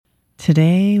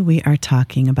Today we are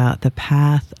talking about the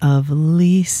path of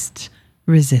least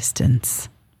resistance.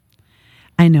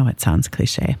 I know it sounds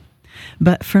cliche,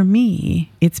 but for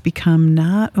me, it's become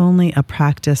not only a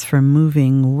practice for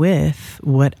moving with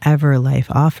whatever life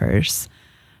offers,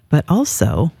 but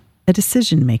also a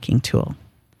decision-making tool.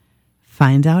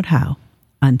 Find out how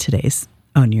on today's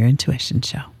Own Your Intuition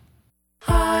show.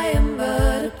 I am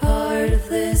but a part of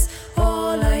this.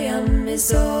 All I am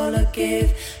is all I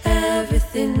give.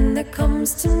 Everything that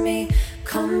comes to me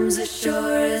comes as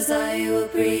sure as I will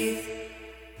breathe.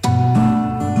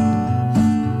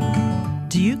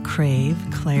 Do you crave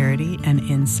clarity and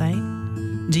insight?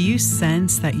 Do you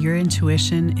sense that your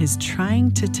intuition is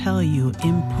trying to tell you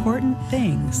important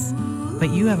things, but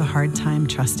you have a hard time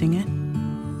trusting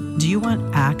it? Do you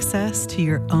want access to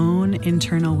your own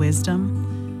internal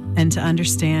wisdom and to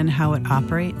understand how it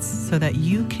operates so that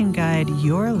you can guide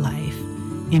your life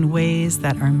in ways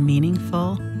that are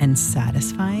meaningful and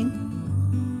satisfying?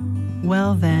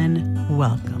 Well then,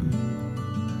 welcome.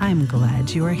 I'm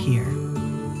glad you are here.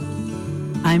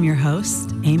 I'm your host,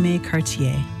 Aimée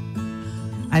Cartier.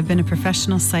 I've been a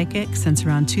professional psychic since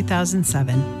around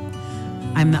 2007.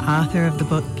 I'm the author of the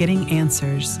book, Getting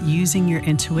Answers, Using Your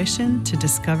Intuition to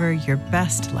Discover Your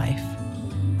Best Life.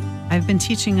 I've been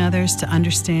teaching others to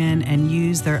understand and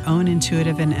use their own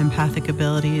intuitive and empathic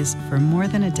abilities for more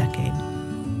than a decade.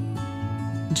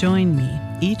 Join me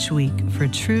each week for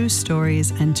true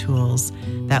stories and tools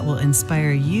that will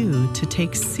inspire you to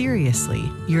take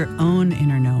seriously your own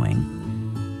inner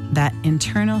knowing, that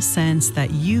internal sense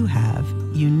that you have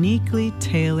uniquely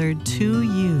tailored to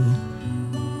you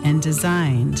and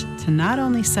designed to not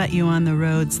only set you on the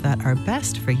roads that are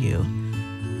best for you,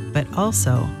 but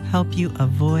also help you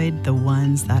avoid the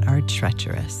ones that are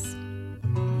treacherous.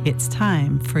 It's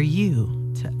time for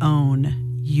you to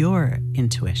own your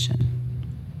intuition.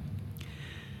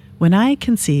 When I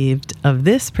conceived of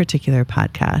this particular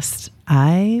podcast,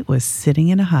 I was sitting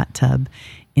in a hot tub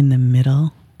in the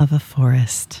middle of a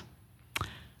forest.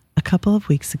 A couple of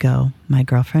weeks ago, my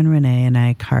girlfriend Renee and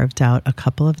I carved out a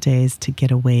couple of days to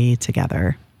get away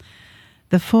together.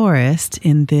 The forest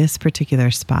in this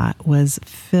particular spot was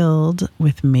filled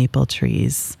with maple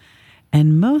trees,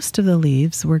 and most of the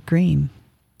leaves were green.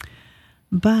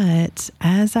 But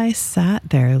as I sat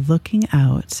there looking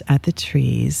out at the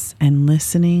trees and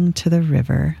listening to the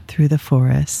river through the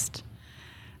forest,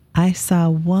 I saw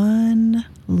one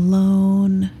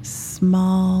lone,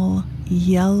 small,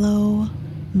 yellow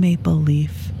maple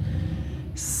leaf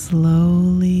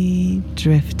slowly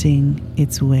drifting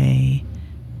its way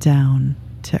down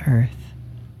to earth.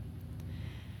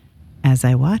 As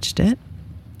I watched it,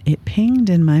 it pinged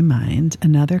in my mind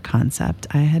another concept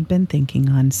I had been thinking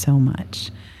on so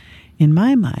much. In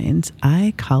my mind,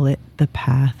 I call it the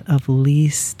path of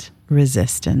least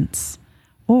resistance,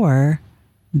 or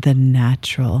the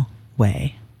natural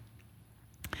way.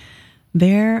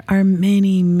 There are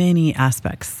many, many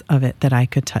aspects of it that I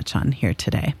could touch on here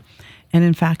today. And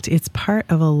in fact, it's part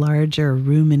of a larger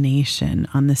rumination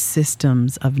on the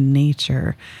systems of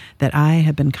nature that I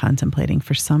have been contemplating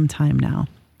for some time now.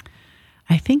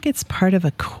 I think it's part of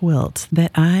a quilt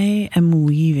that I am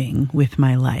weaving with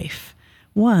my life.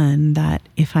 One that,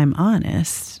 if I'm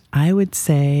honest, I would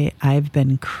say I've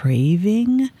been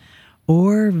craving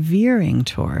or veering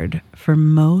toward for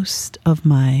most of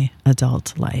my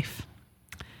adult life.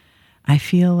 I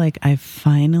feel like I've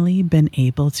finally been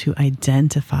able to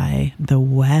identify the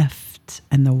weft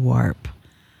and the warp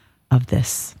of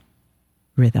this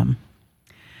rhythm.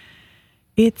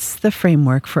 It's the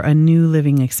framework for a new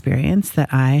living experience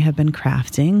that I have been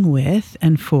crafting with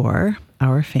and for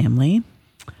our family,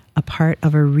 a part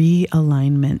of a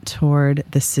realignment toward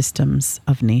the systems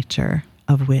of nature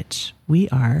of which we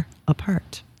are a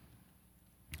part.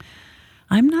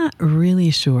 I'm not really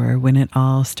sure when it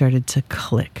all started to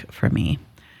click for me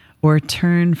or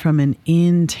turn from an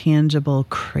intangible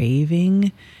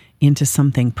craving into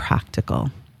something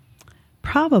practical.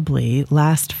 Probably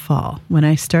last fall, when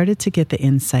I started to get the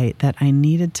insight that I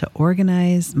needed to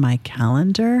organize my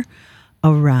calendar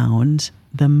around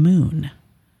the moon.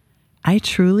 I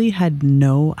truly had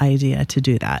no idea to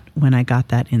do that when I got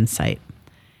that insight.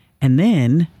 And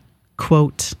then,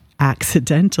 quote,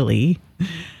 accidentally,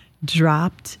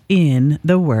 dropped in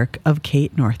the work of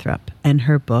Kate Northrup and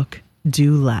her book,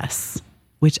 Do Less,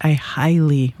 which I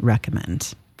highly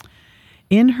recommend.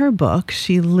 In her book,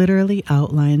 she literally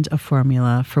outlined a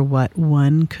formula for what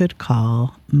one could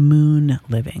call moon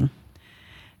living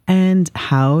and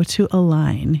how to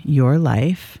align your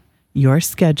life, your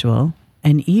schedule,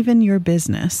 and even your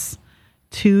business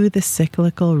to the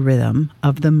cyclical rhythm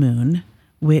of the moon,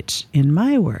 which, in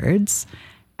my words,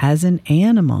 as an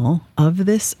animal of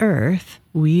this earth,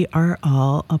 we are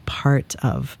all a part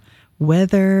of,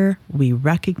 whether we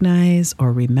recognize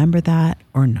or remember that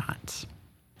or not.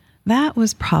 That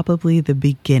was probably the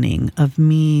beginning of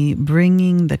me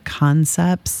bringing the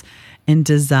concepts and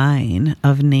design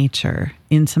of nature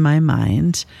into my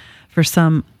mind for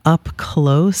some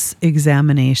up-close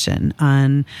examination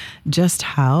on just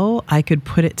how I could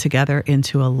put it together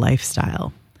into a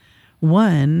lifestyle.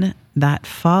 One that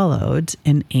followed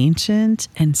an ancient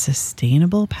and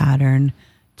sustainable pattern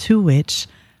to which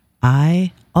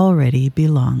I already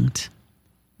belonged: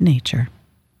 nature.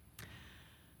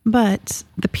 But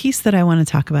the piece that I want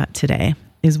to talk about today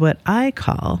is what I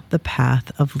call the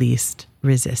path of least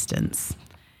resistance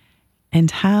and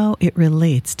how it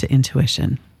relates to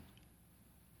intuition.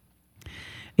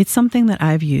 It's something that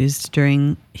I've used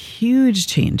during huge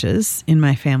changes in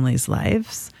my family's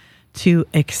lives to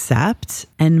accept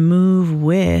and move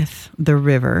with the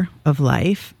river of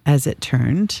life as it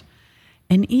turned,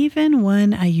 and even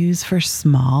one I use for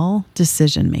small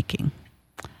decision making.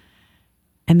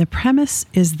 And the premise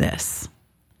is this: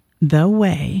 the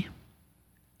way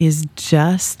is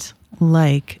just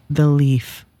like the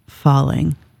leaf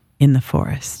falling in the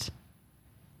forest.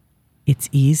 It's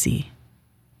easy.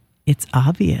 It's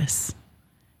obvious.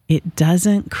 It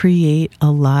doesn't create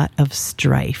a lot of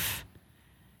strife.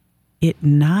 It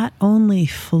not only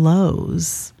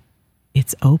flows,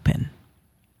 it's open.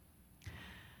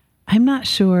 I'm not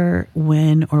sure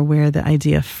when or where the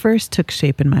idea first took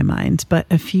shape in my mind, but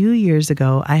a few years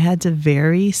ago, I had to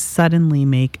very suddenly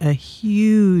make a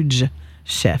huge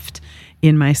shift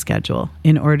in my schedule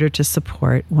in order to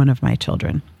support one of my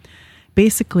children.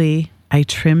 Basically, I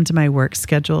trimmed my work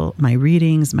schedule, my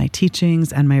readings, my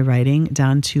teachings, and my writing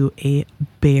down to a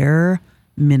bare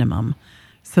minimum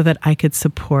so that I could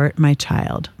support my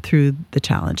child through the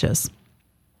challenges.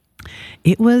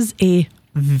 It was a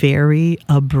very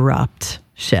abrupt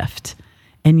shift,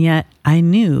 and yet I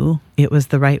knew it was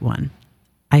the right one.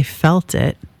 I felt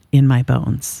it in my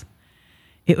bones.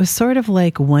 It was sort of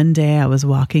like one day I was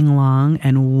walking along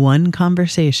and one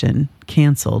conversation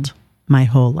canceled my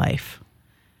whole life.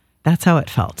 That's how it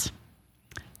felt.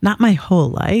 Not my whole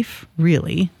life,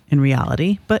 really, in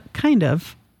reality, but kind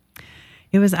of.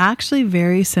 It was actually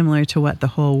very similar to what the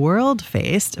whole world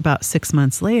faced about 6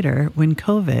 months later when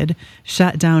COVID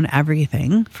shut down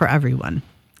everything for everyone.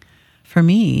 For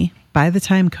me, by the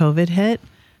time COVID hit,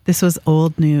 this was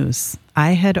old news.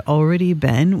 I had already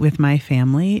been with my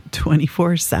family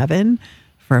 24/7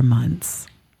 for months.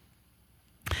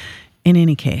 In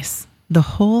any case,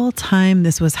 the whole time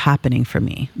this was happening for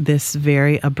me, this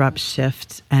very abrupt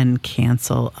shift and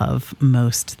cancel of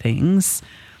most things,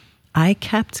 I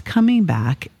kept coming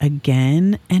back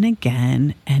again and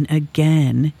again and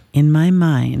again in my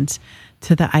mind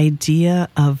to the idea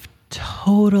of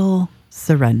total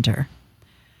surrender.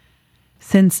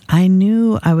 Since I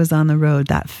knew I was on the road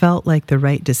that felt like the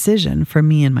right decision for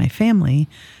me and my family,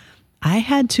 I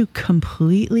had to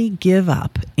completely give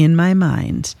up in my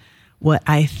mind what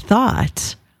I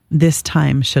thought this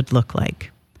time should look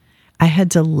like. I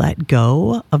had to let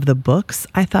go of the books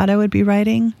I thought I would be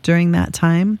writing during that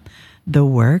time, the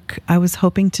work I was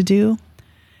hoping to do,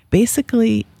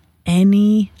 basically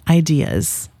any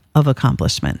ideas of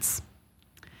accomplishments.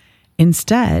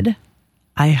 Instead,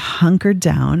 I hunkered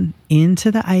down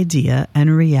into the idea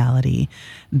and reality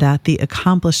that the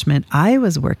accomplishment I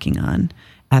was working on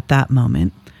at that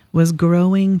moment was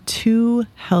growing two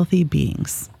healthy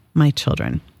beings, my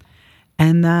children,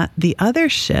 and that the other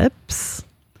ships,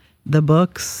 the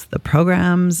books, the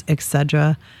programs,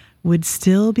 etc., would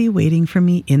still be waiting for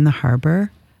me in the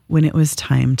harbor when it was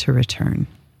time to return.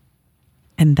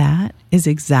 And that is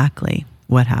exactly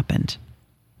what happened.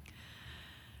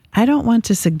 I don't want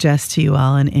to suggest to you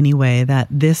all in any way that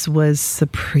this was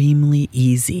supremely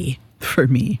easy for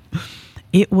me.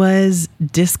 It was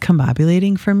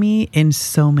discombobulating for me in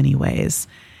so many ways.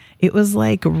 It was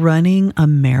like running a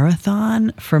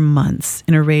marathon for months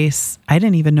in a race I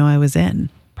didn't even know I was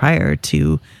in prior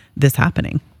to this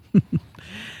happening.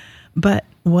 But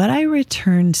what I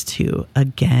returned to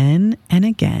again and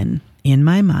again in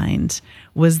my mind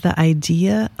was the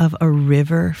idea of a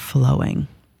river flowing.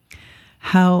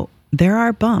 How there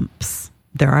are bumps,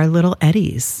 there are little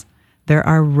eddies, there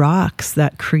are rocks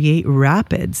that create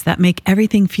rapids that make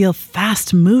everything feel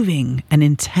fast moving and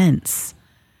intense.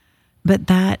 But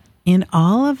that in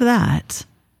all of that,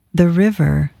 the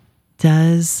river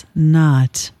does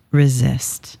not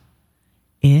resist.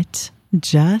 It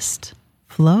just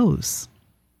flows.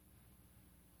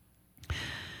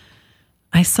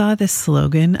 I saw this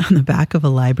slogan on the back of a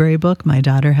library book my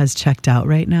daughter has checked out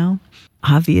right now.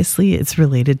 Obviously, it's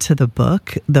related to the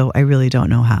book, though I really don't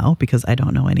know how because I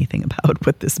don't know anything about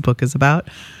what this book is about.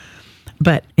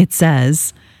 But it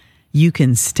says, you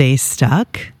can stay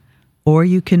stuck or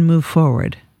you can move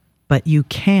forward, but you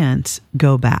can't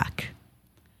go back.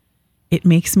 It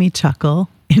makes me chuckle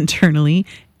internally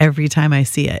every time I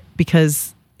see it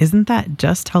because isn't that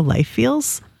just how life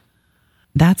feels?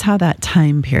 That's how that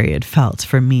time period felt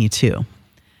for me too.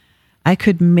 I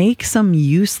could make some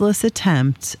useless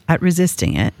attempt at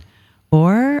resisting it,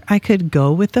 or I could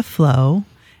go with the flow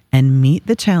and meet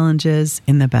the challenges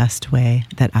in the best way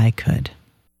that I could.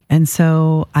 And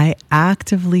so I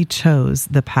actively chose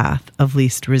the path of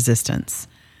least resistance,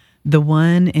 the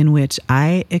one in which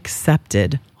I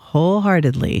accepted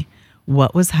wholeheartedly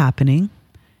what was happening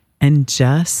and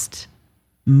just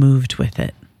moved with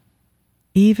it,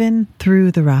 even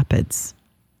through the rapids.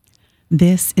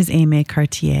 This is Aimee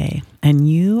Cartier, and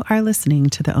you are listening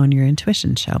to the Own Your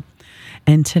Intuition Show.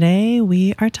 And today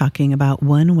we are talking about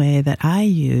one way that I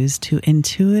use to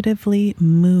intuitively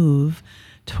move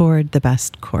toward the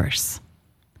best course,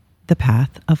 the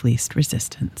path of least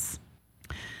resistance.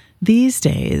 These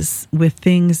days, with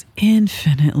things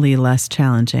infinitely less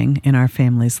challenging in our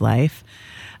family's life,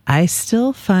 I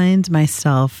still find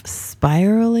myself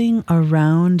spiraling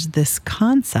around this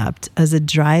concept as a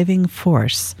driving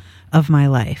force of my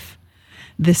life.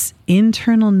 This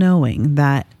internal knowing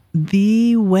that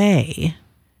the way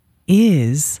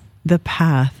is the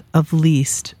path of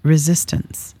least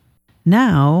resistance.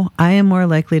 Now, I am more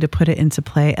likely to put it into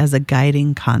play as a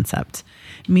guiding concept,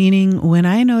 meaning when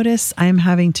I notice I'm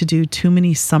having to do too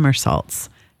many somersaults,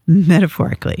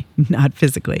 metaphorically, not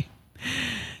physically,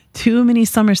 too many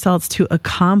somersaults to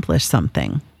accomplish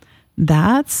something,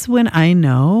 that's when I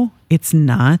know it's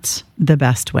not the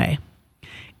best way.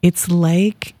 It's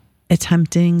like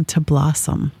attempting to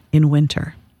blossom in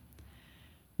winter.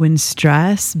 When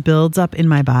stress builds up in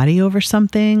my body over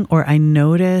something, or I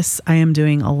notice I am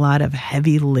doing a lot of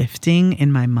heavy lifting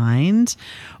in my mind,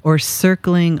 or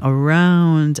circling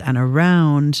around and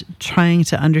around trying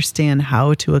to understand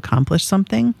how to accomplish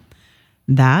something,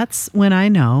 that's when I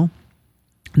know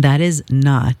that is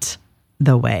not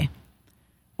the way,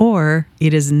 or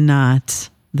it is not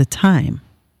the time.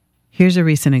 Here's a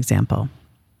recent example.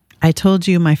 I told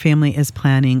you my family is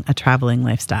planning a traveling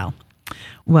lifestyle.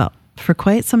 Well, for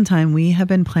quite some time, we have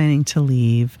been planning to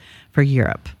leave for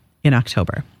Europe in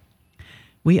October.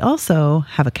 We also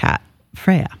have a cat,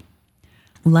 Freya.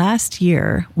 Last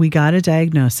year, we got a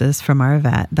diagnosis from our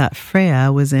vet that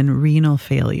Freya was in renal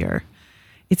failure.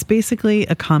 It's basically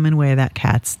a common way that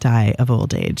cats die of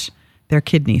old age. Their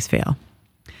kidneys fail.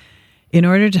 In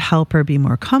order to help her be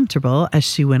more comfortable as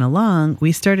she went along,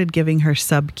 we started giving her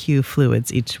sub-Q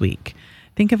fluids each week.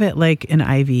 Think of it like an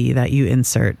IV that you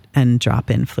insert and drop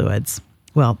in fluids.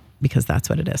 Well, because that's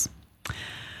what it is.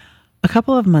 A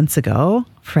couple of months ago,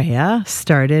 Freya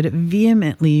started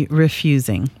vehemently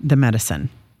refusing the medicine.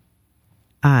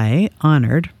 I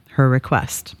honored her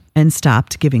request and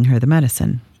stopped giving her the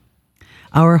medicine.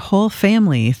 Our whole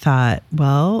family thought,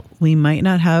 well, we might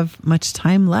not have much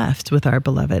time left with our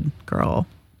beloved girl.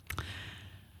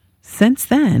 Since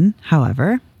then,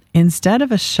 however, instead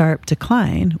of a sharp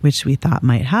decline, which we thought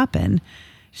might happen,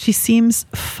 she seems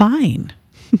fine.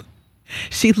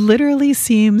 She literally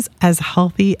seems as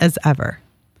healthy as ever.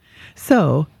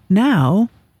 So now,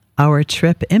 our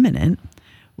trip imminent,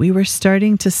 we were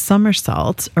starting to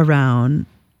somersault around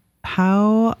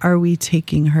how are we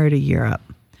taking her to Europe?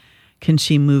 Can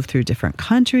she move through different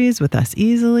countries with us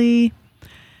easily?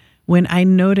 When I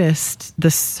noticed the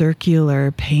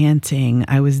circular panting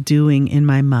I was doing in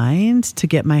my mind to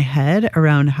get my head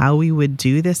around how we would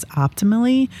do this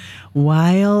optimally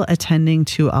while attending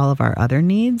to all of our other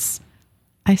needs,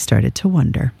 I started to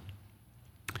wonder.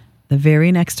 The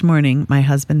very next morning, my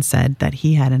husband said that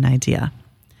he had an idea.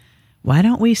 Why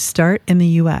don't we start in the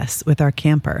U.S. with our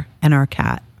camper and our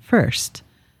cat first?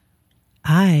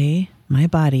 My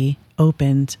body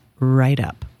opened right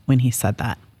up when he said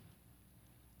that.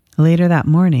 Later that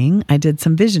morning, I did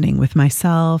some visioning with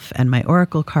myself and my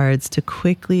oracle cards to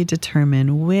quickly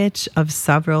determine which of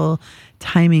several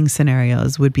timing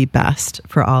scenarios would be best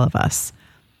for all of us.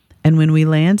 And when we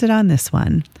landed on this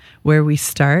one, where we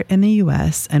start in the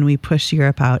US and we push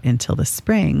Europe out until the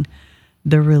spring,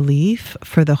 the relief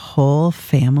for the whole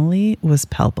family was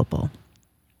palpable.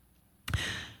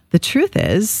 The truth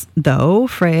is, though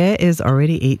Freya is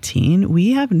already 18,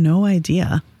 we have no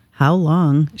idea how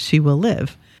long she will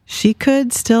live. She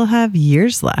could still have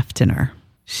years left in her.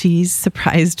 She's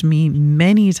surprised me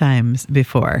many times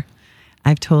before.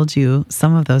 I've told you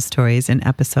some of those stories in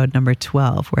episode number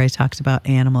 12, where I talked about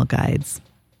animal guides.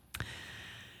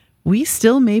 We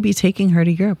still may be taking her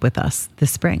to Europe with us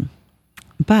this spring,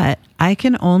 but I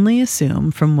can only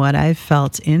assume from what I've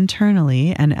felt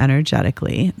internally and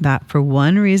energetically that for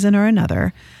one reason or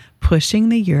another, pushing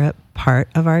the Europe part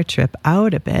of our trip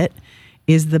out a bit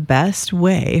is the best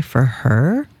way for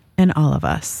her and all of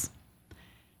us.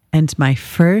 And my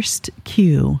first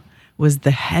cue was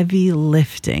the heavy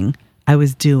lifting I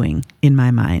was doing in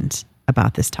my mind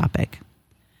about this topic.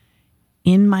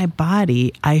 In my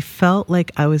body, I felt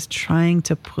like I was trying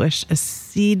to push a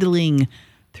seedling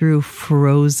through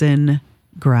frozen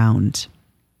ground.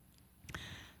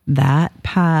 That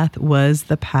path was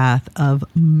the path of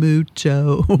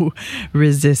mucho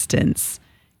resistance,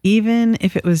 even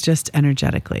if it was just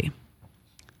energetically.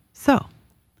 So,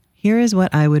 here is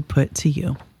what I would put to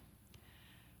you.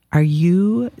 Are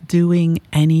you doing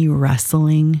any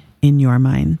wrestling in your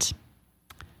mind?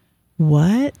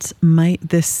 What might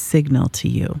this signal to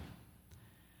you?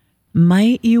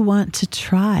 Might you want to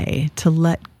try to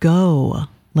let go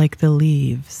like the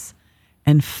leaves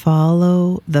and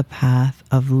follow the path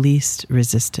of least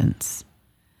resistance?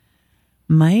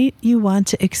 Might you want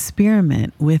to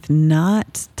experiment with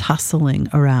not tussling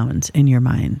around in your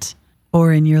mind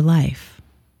or in your life,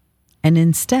 and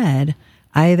instead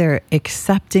either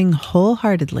accepting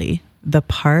wholeheartedly the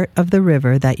part of the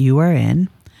river that you are in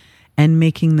and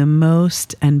making the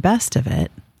most and best of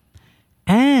it,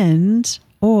 and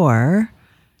or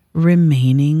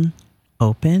remaining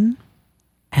open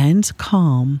and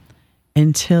calm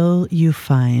until you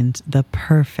find the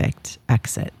perfect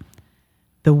exit,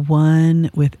 the one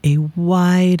with a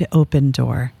wide open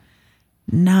door,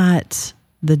 not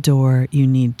the door you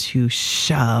need to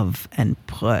shove and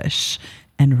push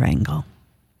and wrangle.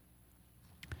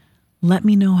 Let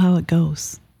me know how it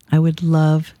goes. I would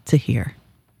love to hear.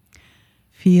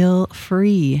 Feel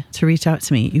free to reach out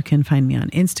to me. You can find me on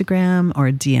Instagram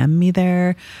or DM me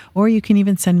there, or you can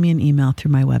even send me an email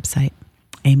through my website,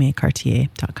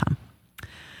 aimeecartier.com.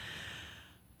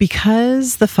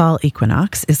 Because the fall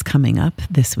equinox is coming up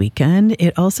this weekend,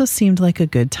 it also seemed like a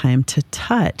good time to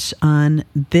touch on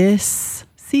this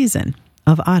season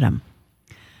of autumn.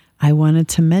 I wanted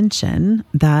to mention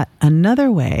that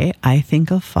another way I think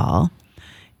of fall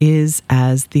is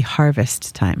as the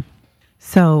harvest time.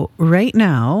 So right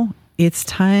now, it's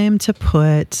time to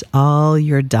put all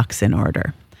your ducks in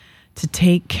order, to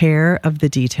take care of the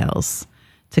details,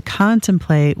 to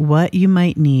contemplate what you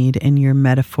might need in your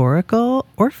metaphorical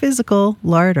or physical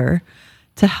larder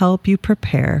to help you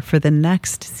prepare for the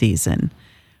next season,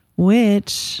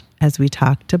 which, as we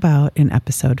talked about in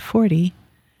episode 40,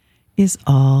 is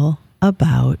all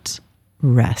about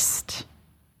rest.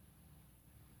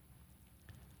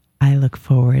 I look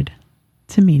forward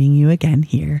to meeting you again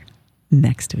here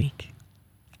next week.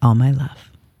 All my love.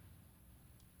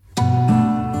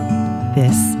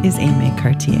 This is Aimee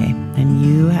Cartier, and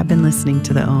you have been listening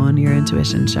to the Own Your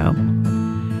Intuition show.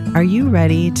 Are you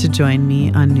ready to join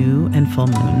me on new and full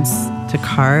moons to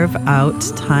carve out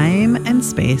time and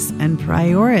space and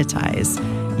prioritize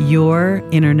your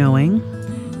inner knowing,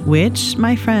 which,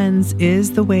 my friends,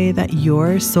 is the way that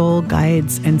your soul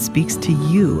guides and speaks to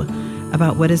you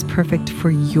about what is perfect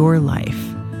for your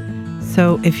life?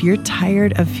 So if you're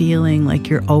tired of feeling like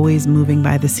you're always moving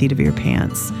by the seat of your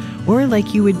pants, or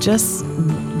like you would just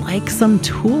like some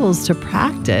tools to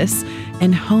practice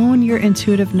and hone your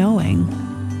intuitive knowing,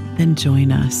 then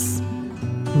join us.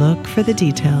 Look for the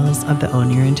details of the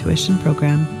Own Your Intuition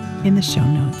program in the show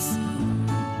notes.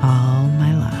 All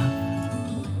my love.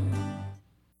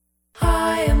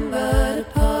 I am but a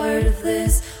part of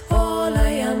this. All I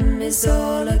am is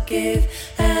all I give.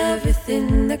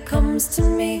 Everything that comes to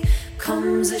me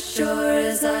comes as sure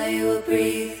as I will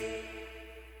breathe.